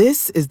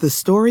This is the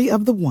story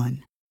of the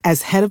one.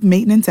 As head of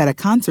maintenance at a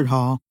concert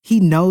hall, he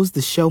knows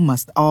the show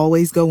must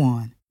always go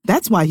on.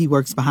 That's why he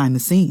works behind the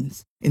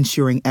scenes,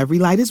 ensuring every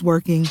light is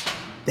working,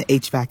 the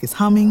HVAC is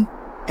humming,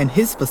 and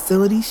his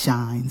facility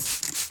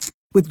shines.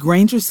 With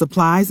Grainger's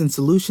supplies and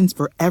solutions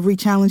for every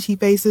challenge he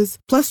faces,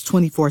 plus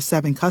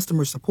 24/7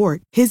 customer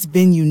support, his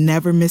venue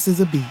never misses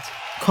a beat.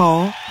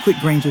 Call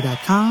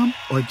quickgrainger.com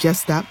or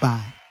just stop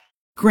by.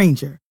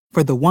 Grainger,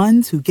 for the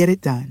ones who get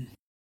it done.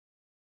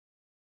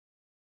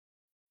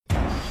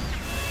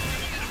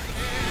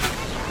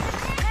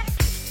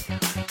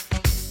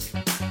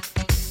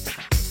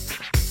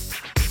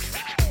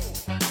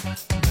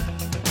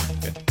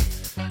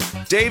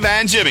 Dave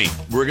and Jimmy,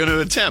 we're going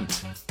to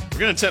attempt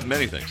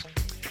many things.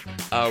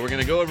 We're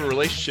going to go over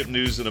relationship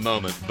news in a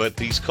moment, but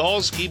these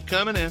calls keep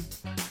coming in,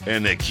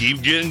 and they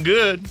keep getting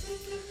good.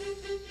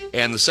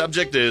 And the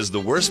subject is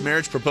the worst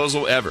marriage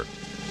proposal ever.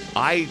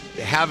 I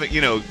haven't,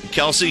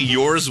 Kelsey,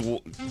 your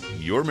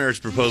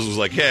marriage proposal was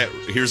like, hey,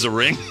 here's a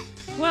ring.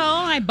 Well,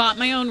 I bought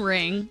my own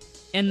ring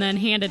and then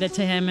handed it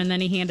to him, and then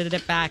he handed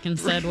it back and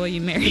said, will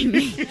you marry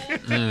me?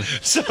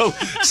 So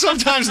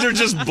sometimes they're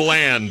just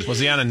bland. Was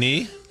he on a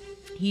knee?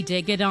 He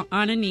did get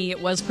on a knee. It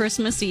was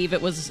Christmas Eve.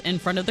 It was in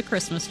front of the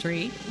Christmas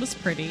tree. It was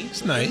pretty.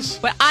 It's nice.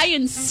 But I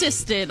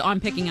insisted on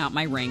picking out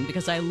my ring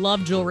because I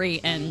love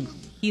jewelry, and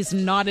he's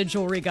not a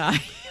jewelry guy.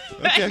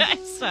 Okay.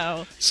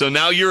 So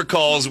now your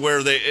calls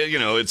where they,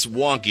 it's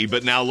wonky,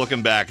 but now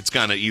looking back, it's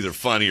kind of either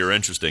funny or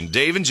interesting.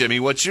 Dave and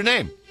Jimmy, what's your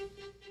name?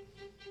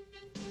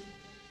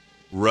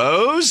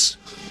 Rose?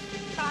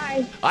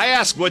 Hi. I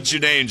ask what's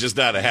your name just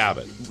out of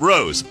habit.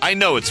 Rose. I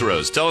know it's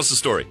Rose. Tell us the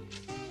story.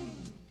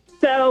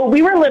 So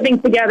we were living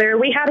together.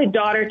 We had a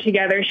daughter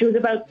together. She was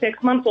about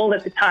 6 months old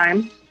at the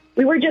time.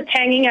 We were just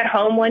hanging at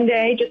home one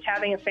day, just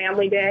having a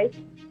family day,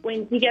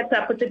 when he gets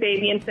up with the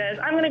baby and says,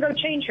 I'm going to go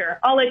change her.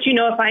 I'll let you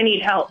know if I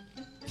need help.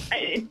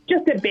 It's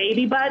just a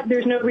baby butt.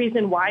 There's no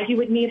reason why he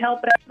would need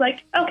help. But I was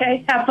like,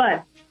 okay, have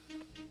fun.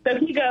 So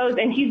he goes,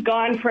 and he's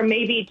gone for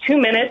maybe 2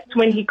 minutes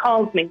when he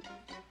calls me.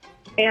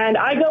 And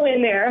I go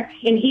in there,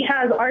 and he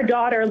has our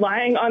daughter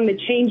lying on the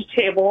change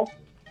table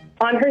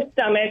on her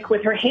stomach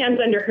with her hands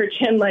under her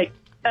chin like,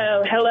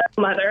 oh, hello,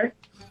 mother.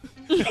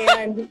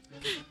 And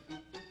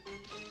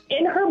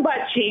in her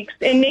butt cheeks,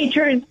 in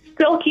nature's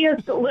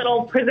silkiest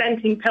little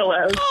presenting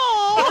pillows,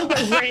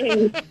 there's a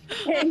ring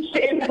pinched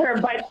in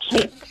her butt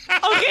cheek.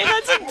 Okay,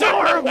 that's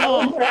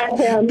adorable. At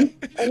him,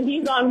 and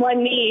he's on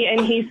one knee,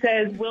 and he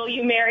says, will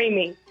you marry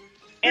me?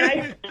 And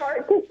I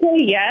start to say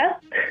yes,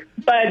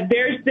 but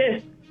there's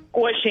this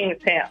squishing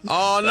sound.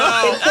 Oh,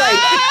 no. It's like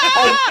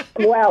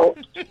a squelch.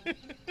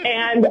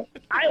 And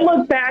I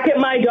look back at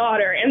my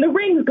daughter, and the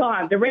ring's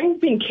gone. The ring's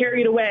been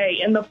carried away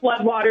in the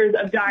floodwaters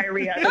of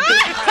diarrhea. And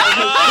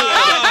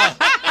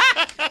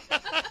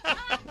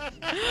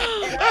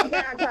I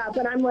back up,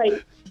 and I'm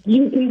like,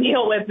 you can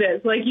deal with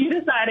this. Like, you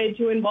decided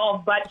to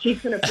involve butt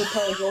cheeks in a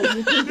proposal.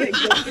 You can take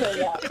this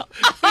thing up.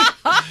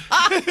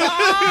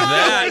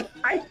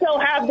 I still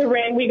have the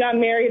ring. We got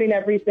married and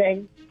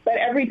everything. But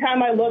every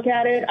time I look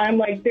at it, I'm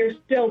like, there's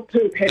still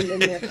poop hidden in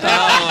this. Oh,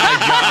 my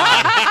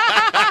God.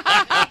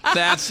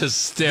 That's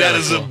hysterical. That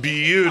is a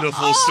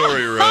beautiful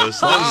story,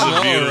 Rose. That is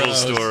a beautiful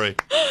story.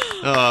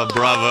 Oh,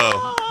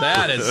 bravo.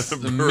 That is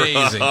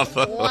amazing.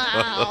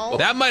 Wow.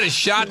 That might have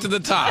shot to the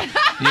top.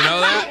 You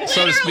know that?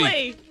 So to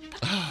speak.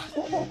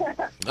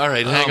 All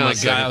right, hang on my a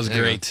second. God, that was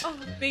great. Oh,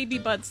 baby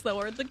butts, though,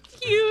 are the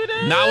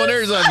cutest. Not when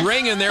there's a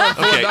ring in there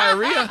full of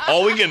diarrhea.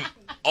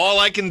 All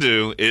I can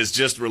do is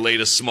just relate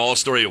a small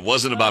story. It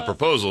wasn't about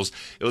proposals.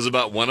 It was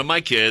about one of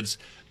my kids.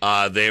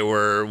 They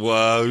were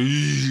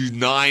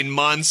 9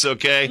 months,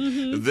 okay?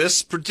 Mm-hmm.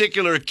 This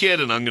particular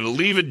kid, and I'm going to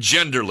leave it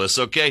genderless,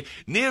 okay,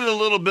 needed a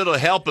little bit of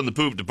help in the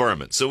poop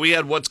department. So we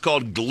had what's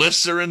called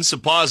glycerin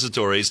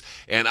suppositories,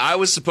 and I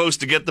was supposed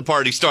to get the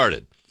party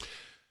started.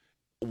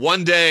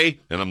 One day,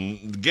 and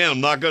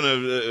I'm not going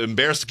to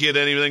embarrass the kid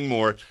anything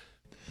more.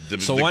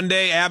 One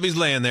day, Abby's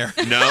laying there.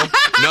 No,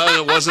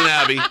 it wasn't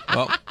Abby.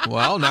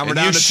 Well, now we're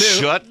down to 2.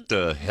 Shut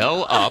the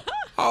hell up.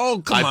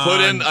 Oh, come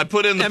on. I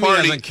put in the Emmy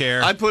party. doesn't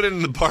care. I put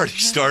in the party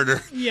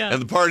starter,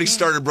 and the party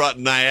starter brought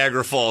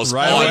Niagara Falls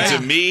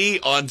onto me,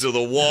 onto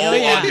the wall,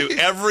 onto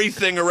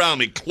everything around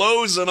me,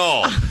 clothes and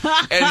all. And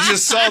you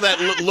just saw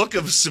that look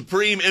of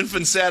supreme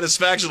infant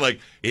satisfaction, like,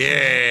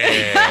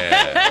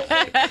 yeah.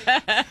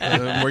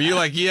 Were you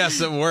like,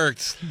 yes, it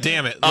worked?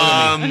 Damn it. Look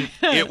at me.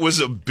 It was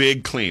a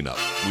big cleanup.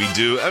 We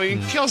do. I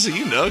mean, Kelsey,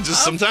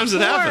 just sometimes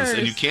it happens,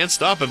 and you can't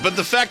stop it. But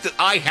the fact that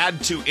I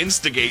had to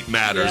instigate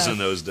matters in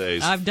those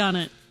days. I've done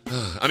it.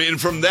 I mean,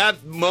 from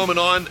that moment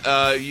on,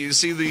 you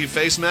see the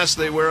face mask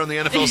they wear on the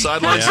NFL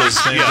sidelines?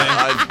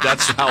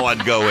 That's how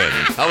I'd go in.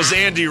 I was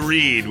Andy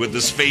Reid with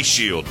this face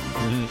shield.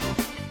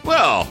 Mm-hmm.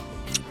 Well,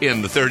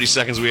 in the 30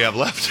 seconds we have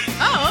left.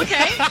 Oh,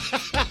 okay.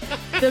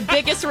 The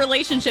biggest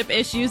relationship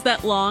issues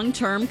that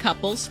long-term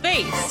couples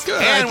face.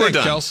 Good. And we're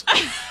done.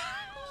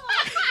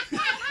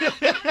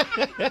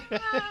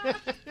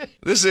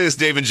 This is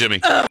Dave and Jimmy.